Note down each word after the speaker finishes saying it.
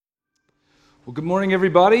Well, good morning,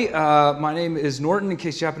 everybody. My name is Norton, in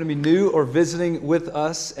case you happen to be new or visiting with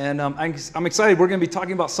us. And I'm excited. We're going to be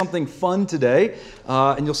talking about something fun today,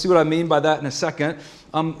 and you'll see what I mean by that in a second.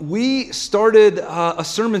 We started a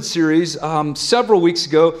sermon series several weeks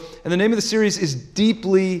ago, and the name of the series is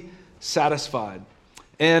Deeply Satisfied.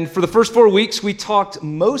 And for the first 4 weeks, we talked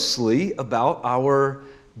mostly about our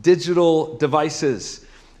digital devices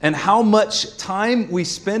and how much time we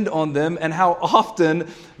spend on them and how often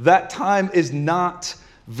that time is not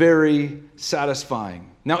very satisfying.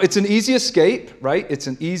 Now, it's an easy escape, right? It's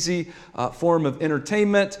an easy form of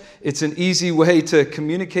entertainment. It's an easy way to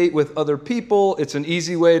communicate with other people. It's an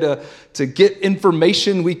easy way to get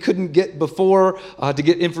information we couldn't get before, to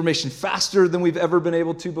get information faster than we've ever been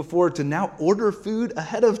able to before, to now order food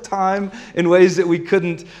ahead of time in ways that we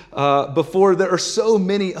couldn't before. There are so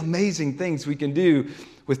many amazing things we can do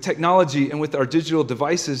with technology and with our digital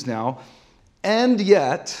devices now, and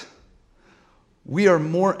yet we are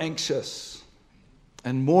more anxious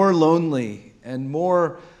and more lonely and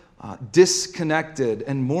more disconnected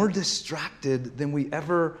and more distracted than we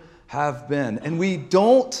ever have been. And we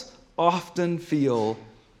don't often feel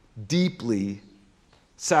deeply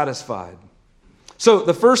satisfied. So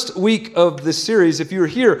the first week of this series, if you were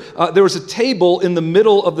here, there was a table in the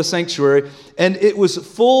middle of the sanctuary, and it was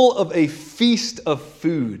full of a feast of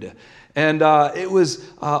food. And it was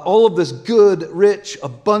all of this good, rich,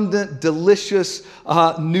 abundant, delicious,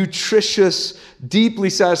 nutritious, deeply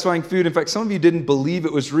satisfying food. In fact, some of you didn't believe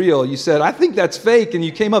it was real. You said, I think that's fake, and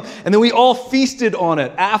you came up. And then we all feasted on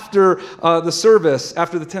it after the service,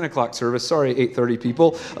 after the 10 o'clock service. Sorry, 8:30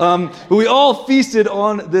 people. But we all feasted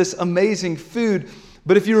on this amazing food.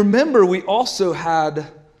 But if you remember, we also had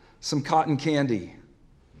some cotton candy.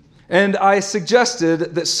 And I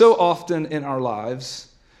suggested that so often in our lives,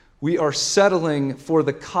 we are settling for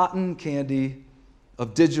the cotton candy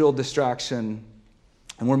of digital distraction,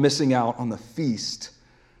 and we're missing out on the feast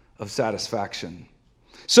of satisfaction.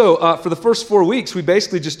 So for the first 4 weeks, we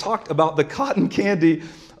basically just talked about the cotton candy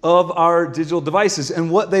of our digital devices and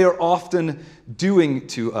what they are often doing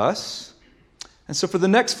to us. And so for the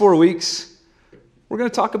next 4 weeks, we're going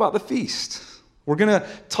to talk about the feast. We're going to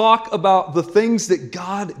talk about the things that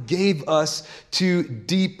God gave us to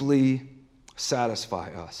deeply satisfy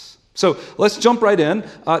us. So let's jump right in.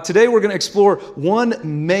 Today we're going to explore one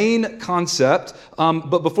main concept.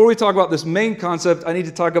 But before we talk about this main concept, I need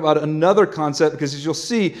to talk about another concept, because as you'll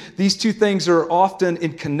see, these two things are often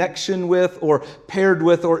in connection with or paired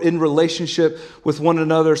with or in relationship with one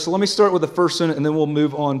another. So let me start with the first one, and then we'll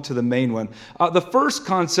move on to the main one. The first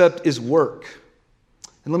concept is work.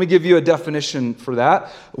 And let me give you a definition for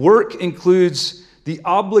that. Work includes the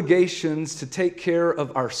obligations to take care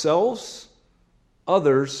of ourselves,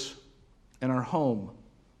 others, and our home.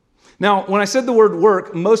 Now, when I said the word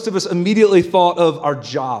work, most of us immediately thought of our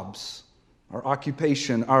jobs, our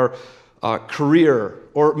occupation, our career,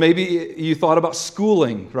 or maybe you thought about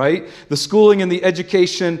schooling, right? The schooling and the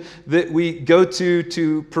education that we go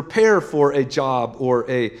to prepare for a job or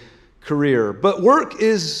a career. But work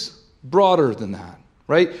is broader than that.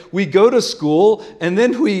 Right? We go to school and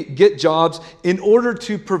then we get jobs in order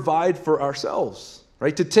to provide for ourselves,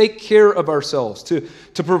 right? To take care of ourselves, to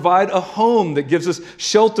provide a home that gives us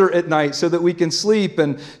shelter at night so that we can sleep,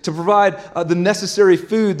 and to provide the necessary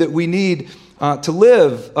food that we need to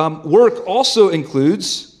live. Work also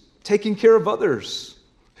includes taking care of others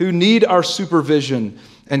who need our supervision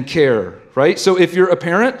and care, right? So if you're a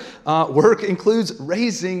parent, work includes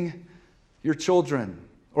raising your children.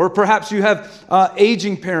 Or perhaps you have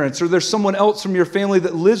aging parents, or there's someone else from your family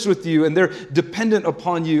that lives with you and they're dependent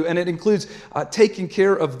upon you, and it includes taking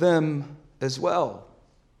care of them as well.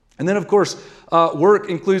 And then, of course, work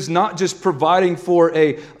includes not just providing for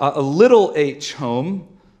a little h home,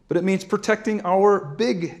 but it means protecting our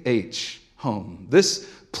big H home, this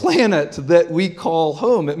planet that we call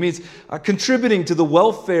home. It means contributing to the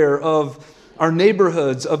welfare of our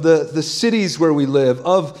neighborhoods, of the cities where we live,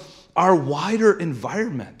 of our wider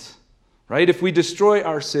environment, right? If we destroy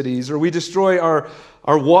our cities, or we destroy our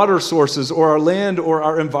water sources or our land or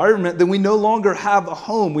our environment, then we no longer have a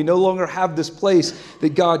home. We no longer have this place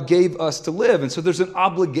that God gave us to live. And so there's an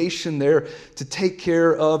obligation there to take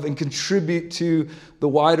care of and contribute to the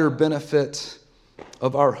wider benefit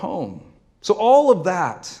of our home. So all of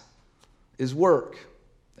that is work.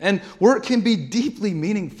 And work can be deeply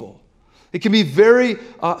meaningful. It can be very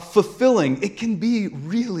fulfilling. It can be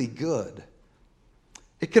really good.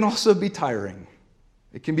 It can also be tiring.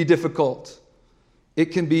 It can be difficult.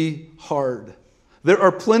 It can be hard. There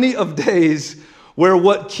are plenty of days where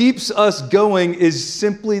what keeps us going is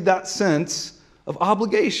simply that sense of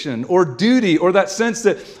obligation or duty, or that sense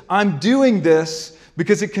that I'm doing this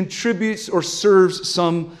because it contributes or serves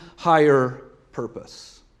some higher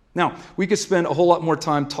purpose. Now, we could spend a whole lot more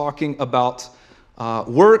time talking about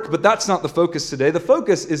work, but that's not the focus today. The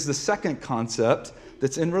focus is the second concept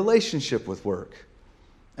that's in relationship with work,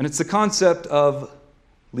 and it's the concept of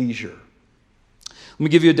leisure. Let me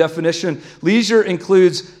give you a definition. Leisure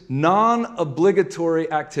includes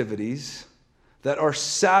non-obligatory activities that are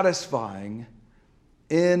satisfying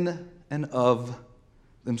in and of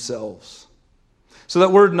themselves. So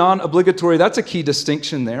that word non-obligatory, that's a key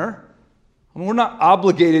distinction there. I mean, we're not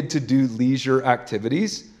obligated to do leisure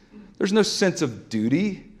activities. There's no sense of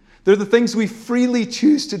duty. They're the things we freely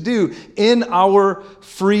choose to do in our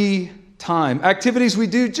free time. Activities we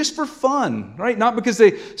do just for fun, right? Not because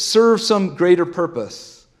they serve some greater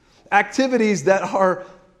purpose. Activities that are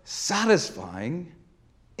satisfying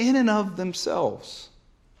in and of themselves.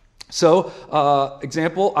 So,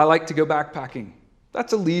 example, I like to go backpacking.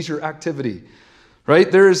 That's a leisure activity, right?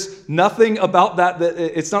 There's nothing about that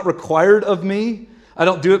it's not required of me. I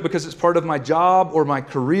don't do it because it's part of my job or my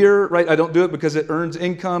career, right? I don't do it because it earns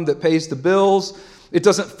income that pays the bills. It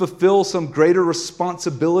doesn't fulfill some greater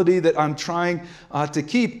responsibility that I'm trying to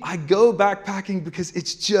keep. I go backpacking because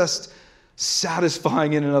it's just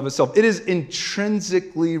satisfying in and of itself. It is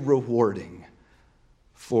intrinsically rewarding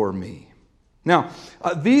for me. Now,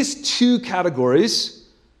 these two categories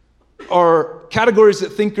are categories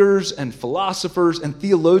that thinkers and philosophers and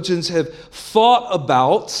theologians have thought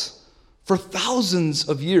about for thousands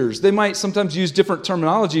of years. They might sometimes use different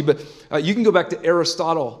terminology, but you can go back to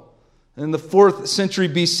Aristotle in the 4th century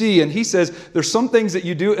BC, and he says there's some things that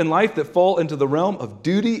you do in life that fall into the realm of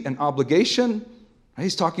duty and obligation.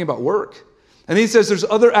 He's talking about work. And he says there's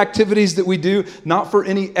other activities that we do not for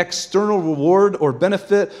any external reward or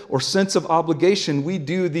benefit or sense of obligation. We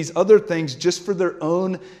do these other things just for their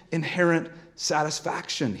own inherent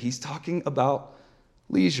satisfaction. He's talking about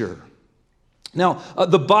leisure. Now,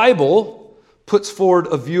 the Bible puts forward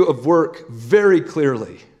a view of work very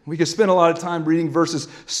clearly. We could spend a lot of time reading verses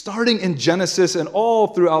starting in Genesis and all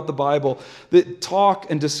throughout the Bible that talk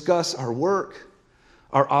and discuss our work,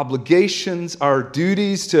 our obligations, our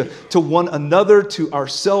duties to one another, to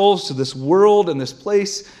ourselves, to this world and this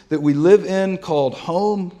place that we live in called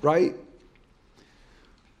home, right?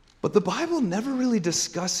 But the Bible never really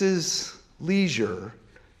discusses leisure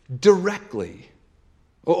directly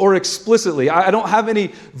or explicitly. I don't have any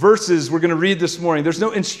verses we're going to read this morning. There's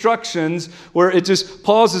no instructions where it just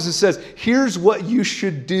pauses and says, here's what you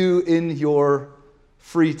should do in your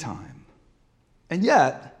free time. And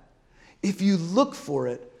yet, if you look for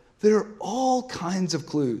it, there are all kinds of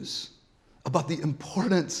clues about the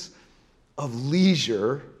importance of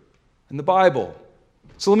leisure in the Bible.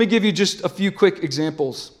 So let me give you just a few quick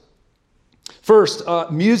examples. First,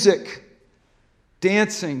 music,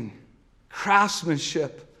 dancing,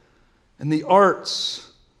 craftsmanship, and the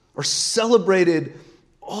arts are celebrated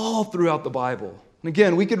all throughout the Bible. And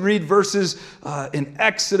again, we could read verses in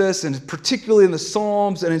Exodus and particularly in the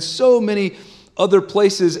Psalms and in so many other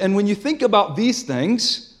places. And when you think about these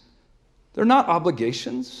things, they're not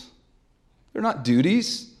obligations. They're not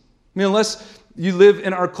duties. I mean, unless you live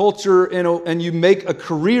in our culture and you make a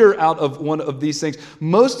career out of one of these things,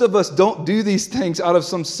 most of us don't do these things out of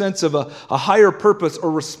some sense of a higher purpose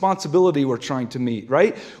or responsibility we're trying to meet,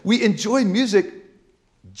 right? We enjoy music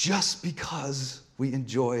just because we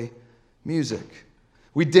enjoy music.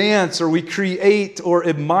 We dance or we create or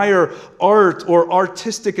admire art or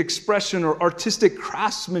artistic expression or artistic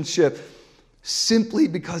craftsmanship simply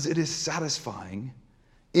because it is satisfying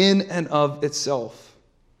in and of itself.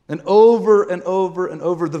 And over and over and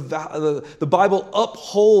over, the Bible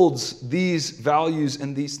upholds these values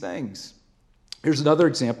and these things. Here's another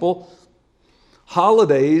example.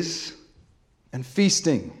 Holidays and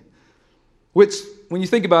feasting, which, when you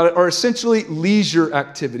think about it, are essentially leisure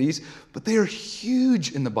activities, but they are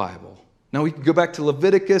huge in the Bible. Now, we can go back to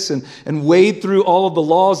Leviticus and wade through all of the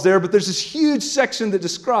laws there, but there's this huge section that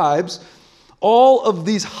describes all of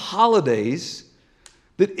these holidays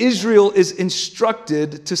that Israel is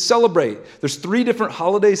instructed to celebrate. There's 3 different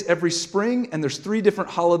holidays every spring, and there's 3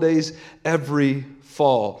 different holidays every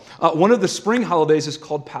fall. One of the spring holidays is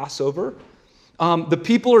called Passover. The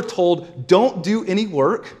people are told, don't do any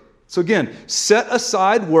work. So again, set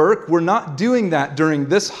aside work. We're not doing that during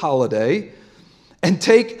this holiday. And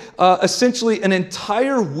take essentially an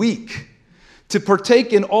entire week to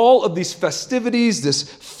partake in all of these festivities, this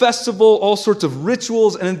festival, all sorts of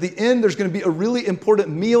rituals. And at the end, there's going to be a really important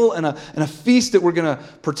meal and a feast that we're going to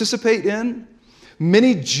participate in.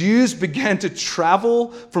 many Jews began to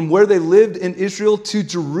travel from where they lived in Israel to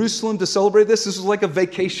Jerusalem to celebrate this. This was like a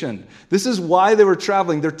vacation. This is why they were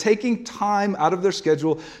traveling. They're taking time out of their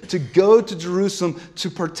schedule to go to Jerusalem to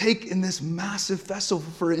partake in this massive festival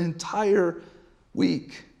for an entire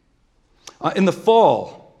week. In the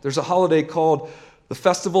fall, there's a holiday called the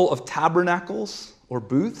Festival of Tabernacles or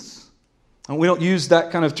Booths. And we don't use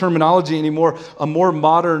that kind of terminology anymore. A more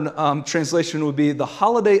modern translation would be the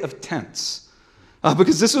Holiday of Tents.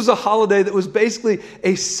 Because this was a holiday that was basically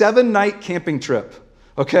a 7-night camping trip.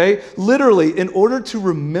 Okay? Literally, in order to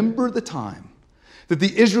remember the time that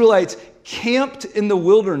the Israelites camped in the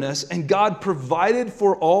wilderness and God provided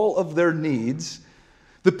for all of their needs,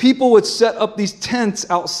 the people would set up these tents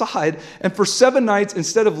outside, and for 7 nights,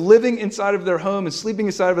 instead of living inside of their home and sleeping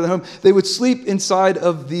inside of their home, they would sleep inside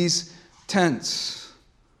of these tents.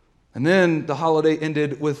 And then the holiday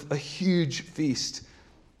ended with a huge feast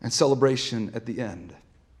and celebration at the end.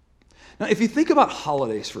 Now, if you think about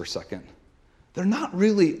holidays for a second, they're not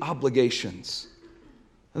really obligations.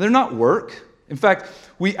 They're not work. In fact,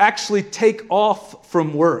 we actually take off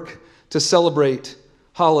from work to celebrate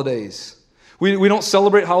holidays. We don't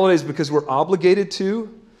celebrate holidays because we're obligated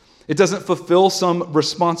to. It doesn't fulfill some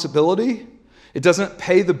responsibility. It doesn't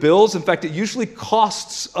pay the bills. In fact, it usually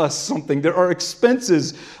costs us something. There are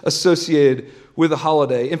expenses associated with a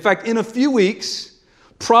holiday. In fact, in a few weeks,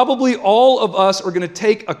 probably all of us are going to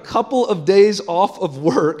take a couple of days off of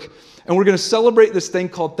work, and we're going to celebrate this thing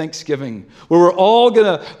called Thanksgiving, where we're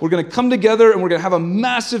going to come together and we're going to have a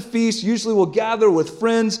massive feast. Usually we'll gather with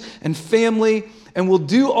friends and family, and we'll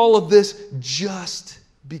do all of this just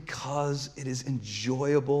because it is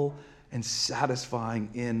enjoyable and satisfying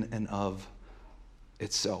in and of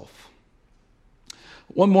itself.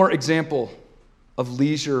 One more example of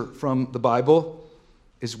leisure from the Bible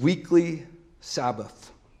is weekly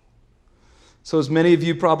Sabbath. So as many of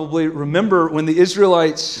you probably remember, when the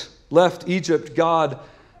Israelites left Egypt, God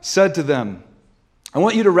said to them, I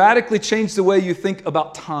want you to radically change the way you think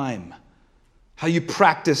about time, how you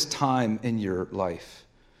practice time in your life.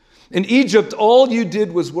 In Egypt, all you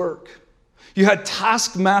did was work. You had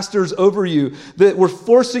taskmasters over you that were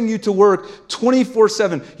forcing you to work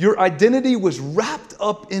 24/7. Your identity was wrapped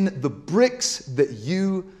up in the bricks that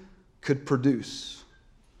you could produce.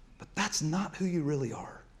 But that's not who you really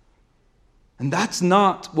are. And that's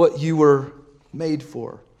not what you were made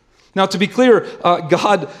for. Now, to be clear,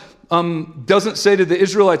 God doesn't say to the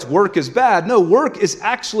Israelites, work is bad. No, work is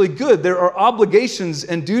actually good. There are obligations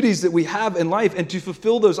and duties that we have in life, and to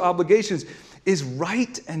fulfill those obligations is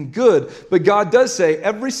right and good. But God does say,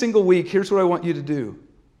 every single week, here's what I want you to do.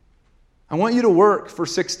 I want you to work for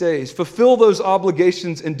 6 days. Fulfill those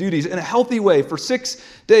obligations and duties in a healthy way for 6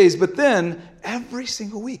 days. But then, every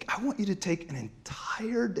single week, I want you to take an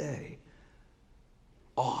entire day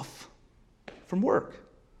off from work.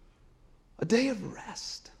 A day of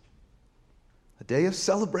rest. A day of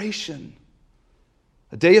celebration.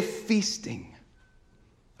 A day of feasting.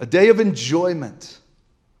 A day of enjoyment.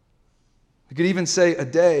 We could even say a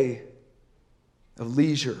day of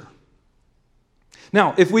leisure.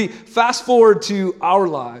 Now, if we fast forward to our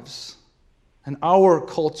lives and our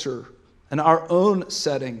culture and our own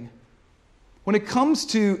setting, when it comes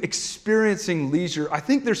to experiencing leisure, I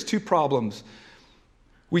think there's 2 problems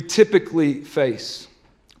we typically face.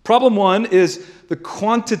 Problem 1 is the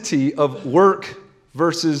quantity of work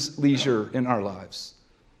versus leisure in our lives.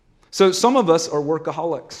 So some of us are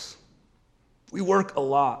workaholics. We work a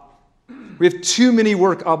lot. We have too many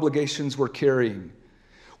work obligations we're carrying.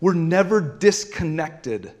 We're never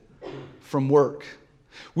disconnected from work.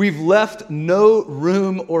 We've left no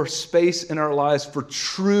room or space in our lives for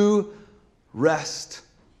true rest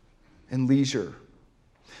and leisure.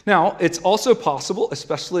 Now, it's also possible,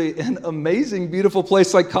 especially in an amazing, beautiful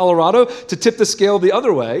place like Colorado, to tip the scale the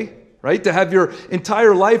other way, right? To have your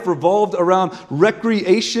entire life revolved around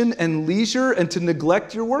recreation and leisure and to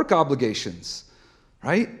neglect your work obligations,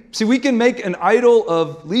 right? See, we can make an idol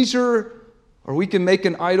of leisure or we can make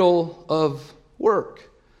an idol of work.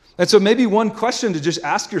 And so maybe one question to just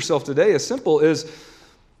ask yourself today is simple, is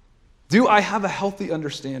do I have a healthy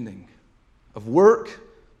understanding of work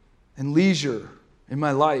and leisure in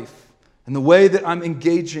my life and the way that I'm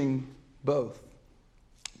engaging both?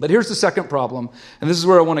 But here's the second problem, and this is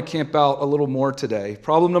where I want to camp out a little more today.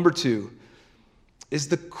 Problem number 2 is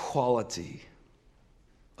the quality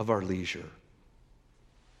of our leisure.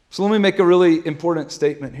 So let me make a really important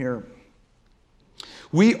statement here.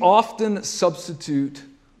 We often substitute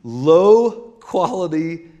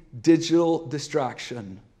low-quality digital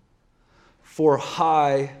distraction for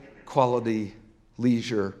high-quality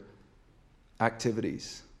leisure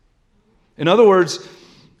activities. In other words,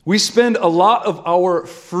 we spend a lot of our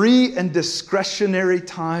free and discretionary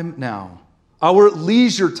time now, our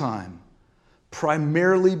leisure time,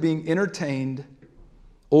 primarily being entertained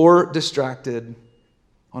or distracted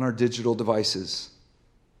on our digital devices.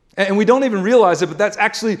 And we don't even realize it, but that's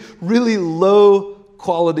actually really low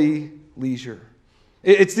quality leisure.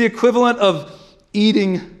 It's the equivalent of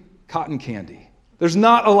eating cotton candy. There's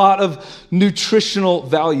not a lot of nutritional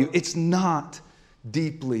value. It's not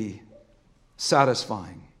deeply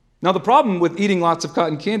satisfying. Now, the problem with eating lots of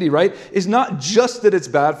cotton candy, right, is not just that it's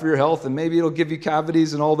bad for your health and maybe it'll give you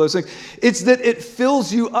cavities and all those things. It's that it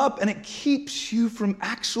fills you up and it keeps you from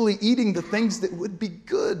actually eating the things that would be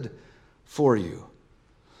good for you.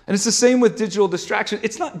 And it's the same with digital distraction.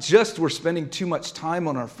 It's not just we're spending too much time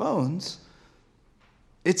on our phones.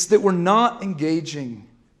 It's that we're not engaging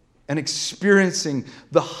and experiencing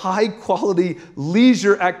the high-quality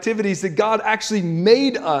leisure activities that God actually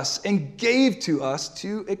made us and gave to us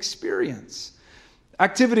to experience.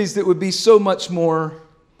 Activities that would be so much more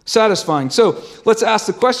satisfying. So let's ask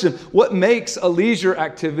the question, what makes a leisure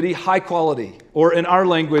activity high quality? Or in our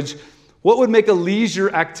language, what would make a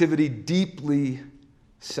leisure activity deeply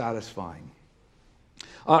satisfying?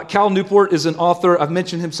 Cal Newport is an author. I've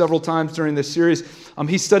mentioned him several times during this series.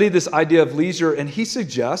 He studied this idea of leisure, and he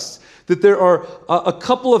suggests that there are a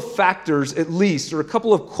couple of factors, at least, or a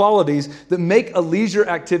couple of qualities that make a leisure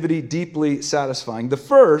activity deeply satisfying. The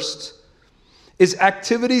first is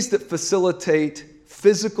activities that facilitate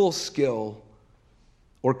physical skill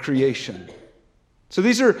or creation. So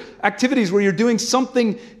these are activities where you're doing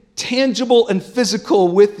something tangible and physical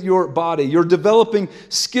with your body. You're developing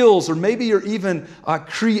skills, or maybe you're even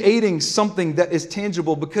creating something that is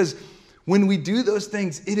tangible, because when we do those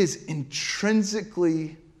things, it is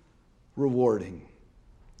intrinsically rewarding.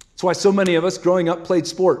 That's why so many of us growing up played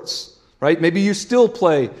sports, right? Maybe you still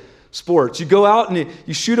play sports. You go out and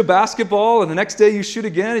you shoot a basketball, and the next day you shoot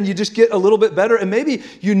again, and you just get a little bit better. And maybe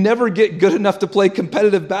you never get good enough to play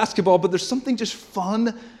competitive basketball, but there's something just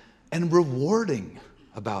fun and rewarding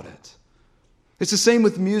about it. It's the same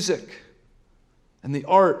with music and the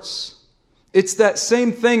arts. It's that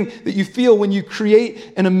same thing that you feel when you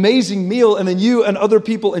create an amazing meal and then you and other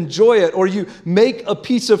people enjoy it, or you make a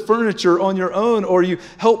piece of furniture on your own, or you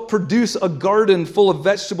help produce a garden full of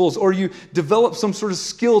vegetables, or you develop some sort of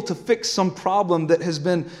skill to fix some problem that has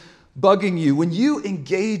been bugging you. When you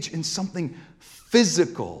engage in something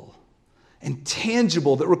physical and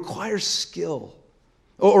tangible that requires skill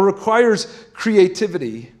or requires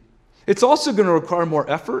creativity, it's also going to require more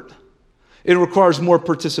effort. It requires more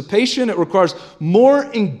participation. It requires more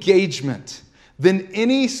engagement than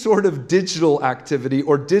any sort of digital activity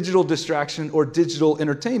or digital distraction or digital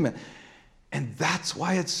entertainment. And that's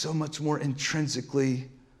why it's so much more intrinsically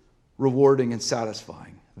rewarding and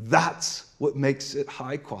satisfying. That's what makes it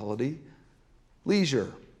high quality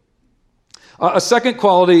leisure. A second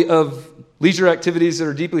quality of leisure activities that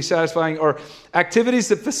are deeply satisfying are activities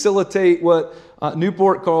that facilitate what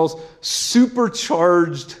Newport calls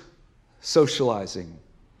supercharged socializing.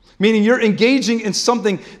 Meaning you're engaging in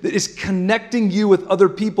something that is connecting you with other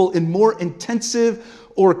people in more intensive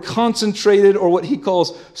or concentrated, or what he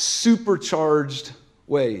calls supercharged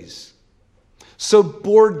ways. So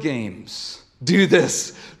board games do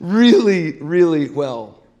this really, really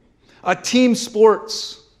well. Team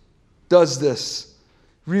sports does this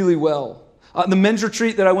really well. The men's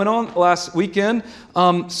retreat that I went on last weekend,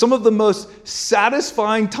 some of the most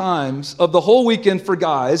satisfying times of the whole weekend for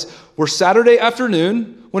guys were Saturday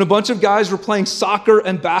afternoon when a bunch of guys were playing soccer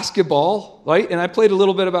and basketball, right? And I played a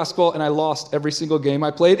little bit of basketball and I lost every single game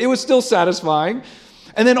I played. It was still satisfying.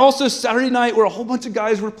 And then also Saturday night where a whole bunch of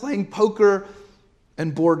guys were playing poker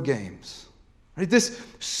and board games. Right? This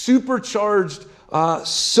supercharged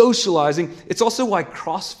socializing. It's also why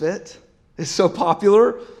CrossFit is so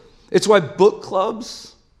popular. It's why book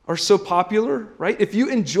clubs are so popular, right? If you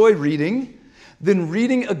enjoy reading, then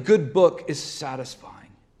reading a good book is satisfying.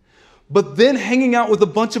 But then hanging out with a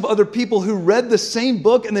bunch of other people who read the same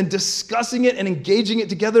book and then discussing it and engaging it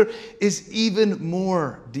together is even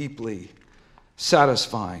more deeply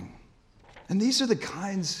satisfying. And these are the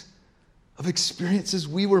kinds of experiences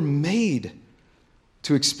we were made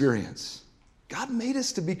to experience. God made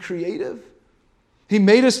us to be creative. He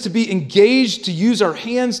made us to be engaged, to use our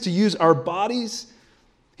hands, to use our bodies.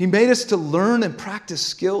 He made us to learn and practice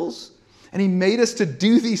skills. And He made us to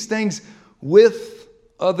do these things with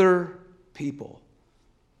other people.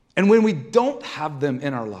 And when we don't have them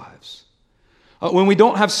in our lives, when we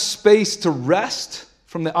don't have space to rest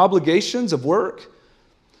from the obligations of work,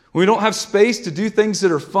 when we don't have space to do things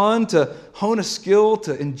that are fun, to hone a skill,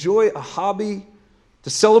 to enjoy a hobby, to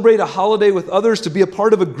celebrate a holiday with others, to be a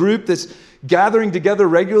part of a group that's gathering together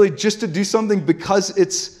regularly just to do something because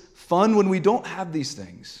it's fun. When we don't have these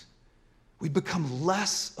things, we become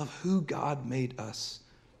less of who God made us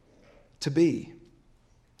to be.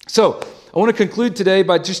 So, I want to conclude today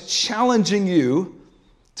by just challenging you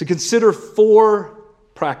to consider 4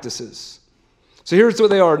 practices. So here's what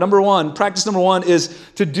they are. Practice number 1 is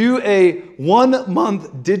to do a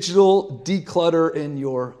 1-month digital declutter in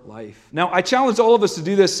your life. Now, I challenged all of us to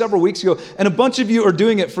do this several weeks ago, and a bunch of you are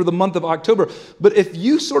doing it for the month of October. But if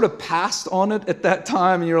you sort of passed on it at that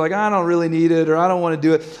time and you're like, I don't really need it, or I don't want to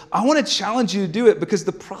do it, I want to challenge you to do it, because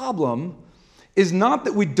the problem is not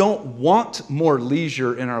that we don't want more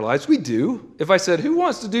leisure in our lives. We do. If I said, who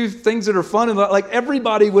wants to do things that are fun? And like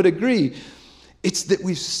everybody would agree. It's that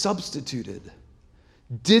we've substituted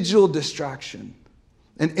digital distraction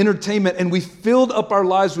and entertainment, and we filled up our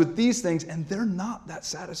lives with these things, and they're not that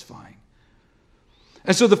satisfying.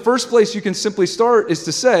 And so the first place you can simply start is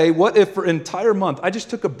to say, what if for an entire month I just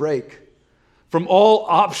took a break from all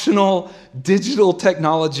optional digital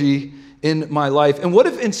technology in my life? And what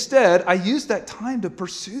if instead I use that time to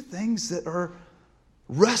pursue things that are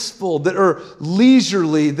restful, that are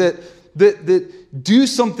leisurely, that do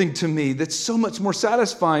something to me that's so much more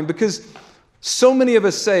satisfying? Because so many of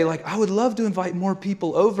us say, like, I would love to invite more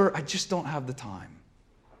people over, I just don't have the time,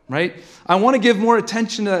 right? I want to give more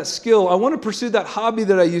attention to that skill. I want to pursue that hobby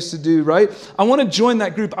that I used to do, right? I want to join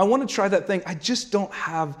that group. I want to try that thing. I just don't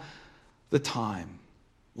have the time.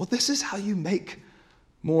 Well, this is how you make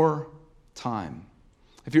more time.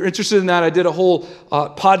 If you're interested in that, I did a whole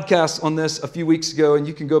podcast on this a few weeks ago, and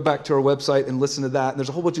you can go back to our website and listen to that. And there's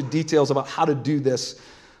a whole bunch of details about how to do this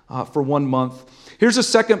for 1 month. Here's a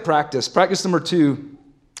second practice. Practice number 2,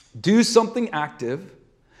 do something active,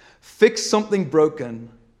 fix something broken,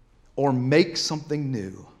 or make something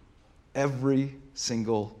new every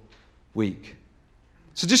single week.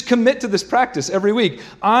 So just commit to this practice every week.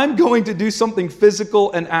 I'm going to do something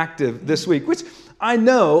physical and active this week, which I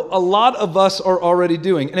know a lot of us are already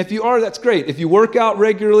doing. And if you are, that's great. If you work out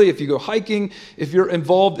regularly, if you go hiking, if you're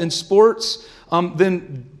involved in sports,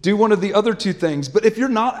 then do one of the other 2 things. But if you're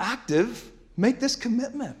not active, make this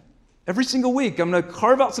commitment. Every single week, I'm going to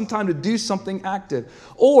carve out some time to do something active.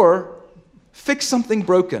 Or fix something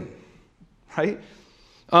broken, right?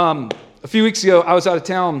 A few weeks ago, I was out of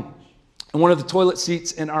town, and one of the toilet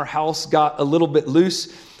seats in our house got a little bit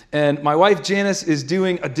loose. And my wife, Janice, is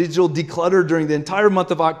doing a digital declutter during the entire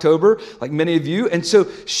month of October, like many of you. And so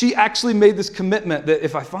she actually made this commitment that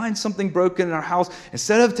if I find something broken in our house,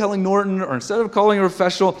 instead of telling Norton or instead of calling a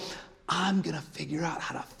professional, I'm going to figure out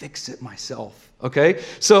how to fix it myself, okay?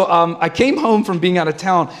 So I came home from being out of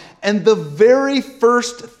town, and the very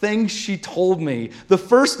first thing she told me, the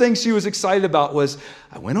first thing she was excited about was,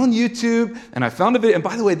 I went on YouTube and I found a video. And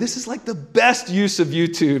by the way, this is like the best use of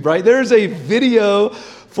YouTube, right? There's a video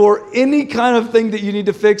for any kind of thing that you need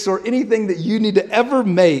to fix or anything that you need to ever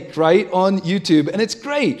make, right, on YouTube. And it's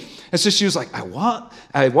great. And so she was like, I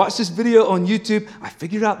watched this video on YouTube. I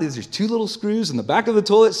figured out there's 2 little screws in the back of the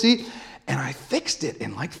toilet seat, and I fixed it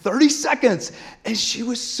in like 30 seconds. And she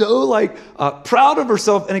was so proud of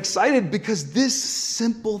herself and excited, because this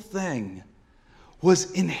simple thing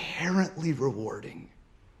was inherently rewarding.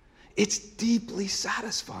 It's deeply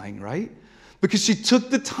satisfying, right? Because she took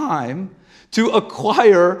the time to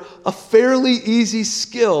acquire a fairly easy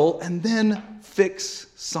skill and then fix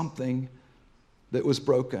something that was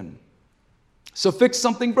broken. So fix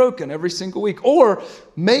something broken every single week, or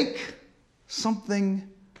make something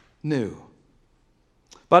new.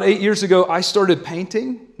 About 8 years ago, I started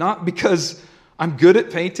painting, not because I'm good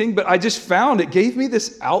at painting, but I just found it gave me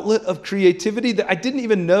this outlet of creativity that I didn't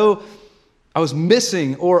even know I was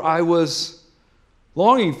missing or I was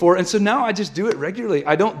longing for. And so now I just do it regularly.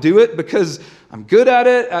 I don't do it because I'm good at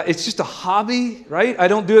it. It's just a hobby, right? I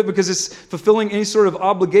don't do it because it's fulfilling any sort of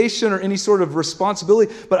obligation or any sort of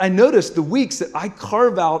responsibility. But I notice the weeks that I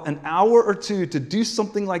carve out an hour or 2 to do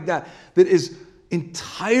something like that is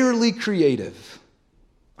entirely creative,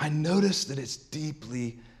 I notice that it's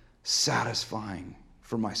deeply satisfying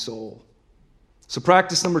for my soul. So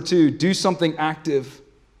practice number 2, do something active,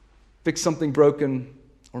 fix something broken,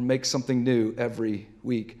 or make something new every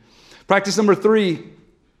week. Practice number 3,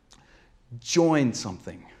 join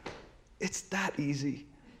something. It's that easy,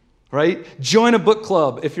 right? Join a book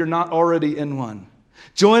club if you're not already in one.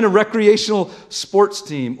 Join a recreational sports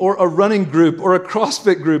team or a running group or a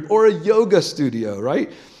CrossFit group or a yoga studio, right?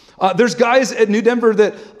 There's guys at New Denver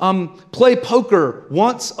that play poker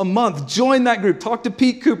once a month. Join that group. Talk to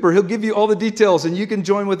Pete Cooper. He'll give you all the details and you can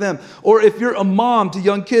join with them. Or if you're a mom to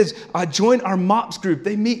young kids, join our MOPS group.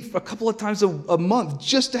 They meet a couple of times a month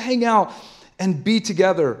just to hang out and be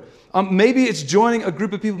together. Maybe it's joining a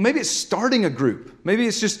group of people. Maybe it's starting a group. Maybe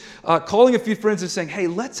it's just calling a few friends and saying, hey,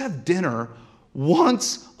 let's have dinner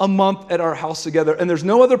once a month at our house together. And there's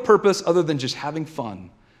no other purpose other than just having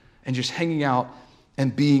fun and just hanging out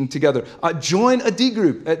and being together. Join a D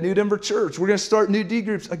group at New Denver Church. We're going to start new D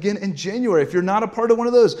groups again in January. If you're not a part of one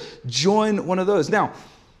of those, join one of those. Now,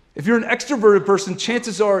 if you're an extroverted person,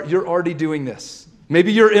 chances are you're already doing this.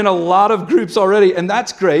 Maybe you're in a lot of groups already, and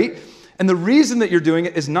that's great. And the reason that you're doing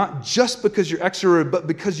it is not just because you're extroverted, but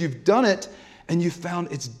because you've done it and you've found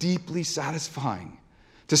it's deeply satisfying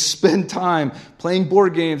to spend time playing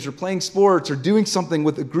board games or playing sports or doing something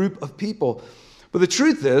with a group of people. But the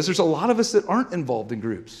truth is, there's a lot of us that aren't involved in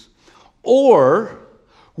groups. Or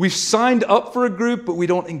we've signed up for a group, but we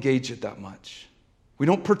don't engage it that much. We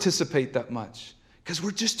don't participate that much because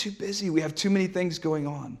we're just too busy. We have too many things going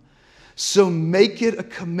on. So make it a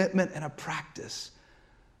commitment and a practice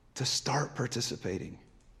to start participating,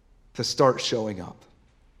 to start showing up.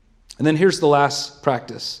 And then here's the last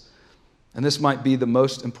practice, and this might be the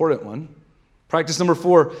most important one. Practice number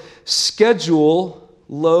 4, schedule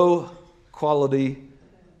low-quality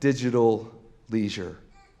digital leisure.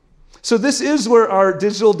 So this is where our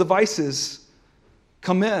digital devices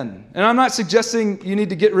come in. And I'm not suggesting you need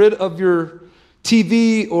to get rid of your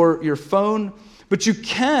TV or your phone, but you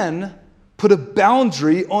can put a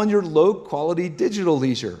boundary on your low-quality digital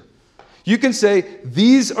leisure. You can say,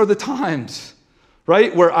 these are the times,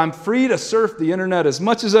 right, where I'm free to surf the internet as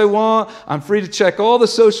much as I want. I'm free to check all the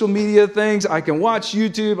social media things. I can watch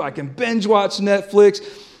YouTube. I can binge watch Netflix.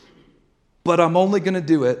 But I'm only going to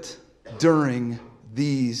do it during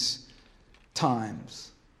these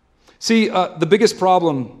times. See, the biggest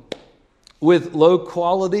problem with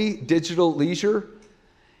low-quality digital leisure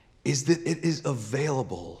is that it is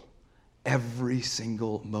available every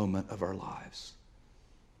single moment of our lives.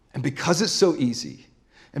 And because it's so easy,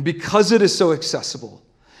 and because it is so accessible,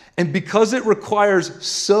 and because it requires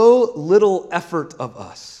so little effort of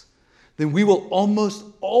us, then we will almost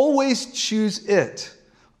always choose it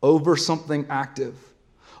over something active,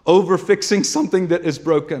 over fixing something that is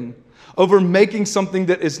broken, over making something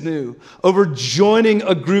that is new, over joining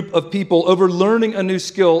a group of people, over learning a new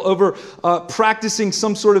skill, over practicing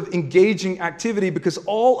some sort of engaging activity, because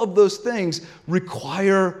all of those things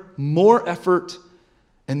require more effort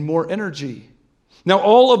and more energy. Now,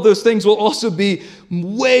 all of those things will also be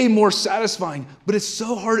way more satisfying, but it's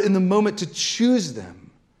so hard in the moment to choose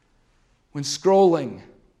them when scrolling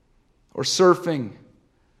or surfing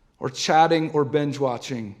or chatting or binge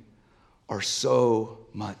watching are so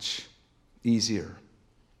much easier.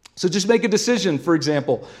 So just make a decision, for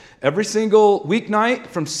example, every single weeknight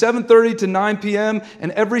from 7:30 to 9 p.m.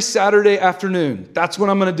 and every Saturday afternoon. That's when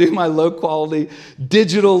I'm going to do my low-quality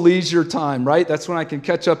digital leisure time, right? That's when I can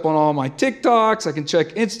catch up on all my TikToks. I can check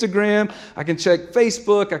Instagram. I can check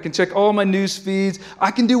Facebook. I can check all my news feeds.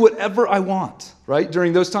 I can do whatever I want, right,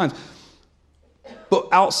 during those times. But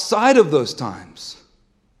outside of those times,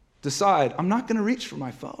 decide, I'm not going to reach for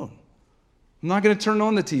my phone. I'm not going to turn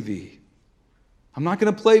on the TV. I'm not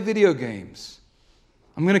going to play video games.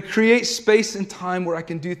 I'm going to create space and time where I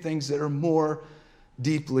can do things that are more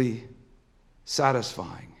deeply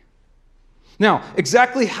satisfying. Now,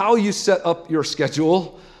 exactly how you set up your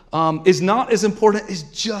schedule is not as important as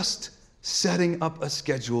just setting up a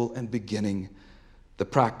schedule and beginning the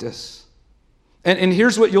practice. And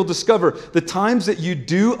here's what you'll discover. The times that you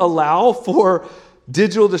do allow for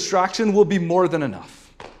digital distraction will be more than enough.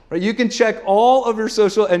 Right? You can check all of your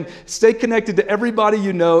social and stay connected to everybody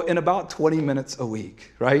you know in about 20 minutes a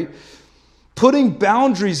week, right? Putting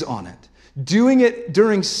boundaries on it, doing it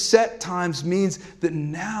during set times means that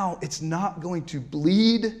now it's not going to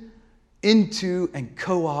bleed into and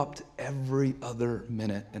co-opt every other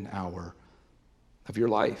minute and hour of your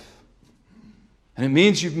life. And it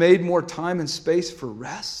means you've made more time and space for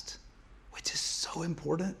rest, which is so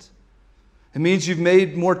important. It means you've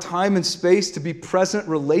made more time and space to be present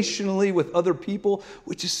relationally with other people,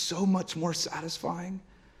 which is so much more satisfying.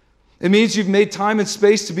 It means you've made time and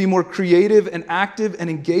space to be more creative and active and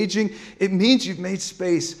engaging. It means you've made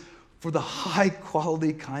space for the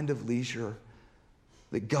high-quality kind of leisure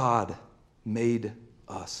that God made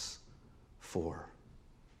us for.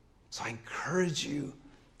 So I encourage you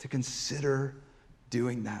to consider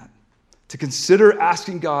doing that. To consider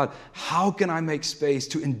asking God, how can I make space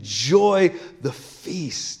to enjoy the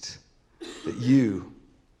feast that you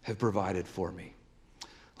have provided for me?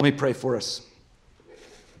 Let me pray for us.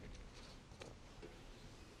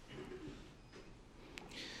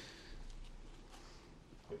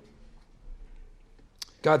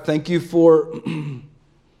 God, thank you for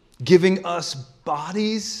giving us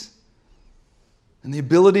bodies and the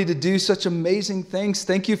ability to do such amazing things.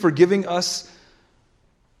 Thank you for giving us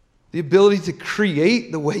the ability to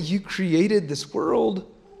create the way you created this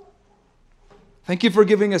world. Thank you for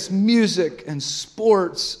giving us music and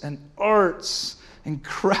sports and arts and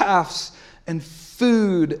crafts and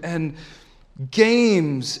food and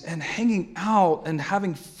games and hanging out and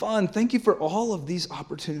having fun. Thank you for all of these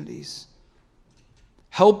opportunities.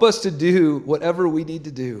 Help us to do whatever we need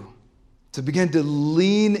to do to begin to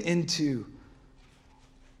lean into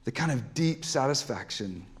the kind of deep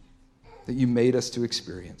satisfaction that you made us to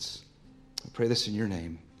experience. I pray this in your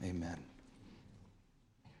name. Amen.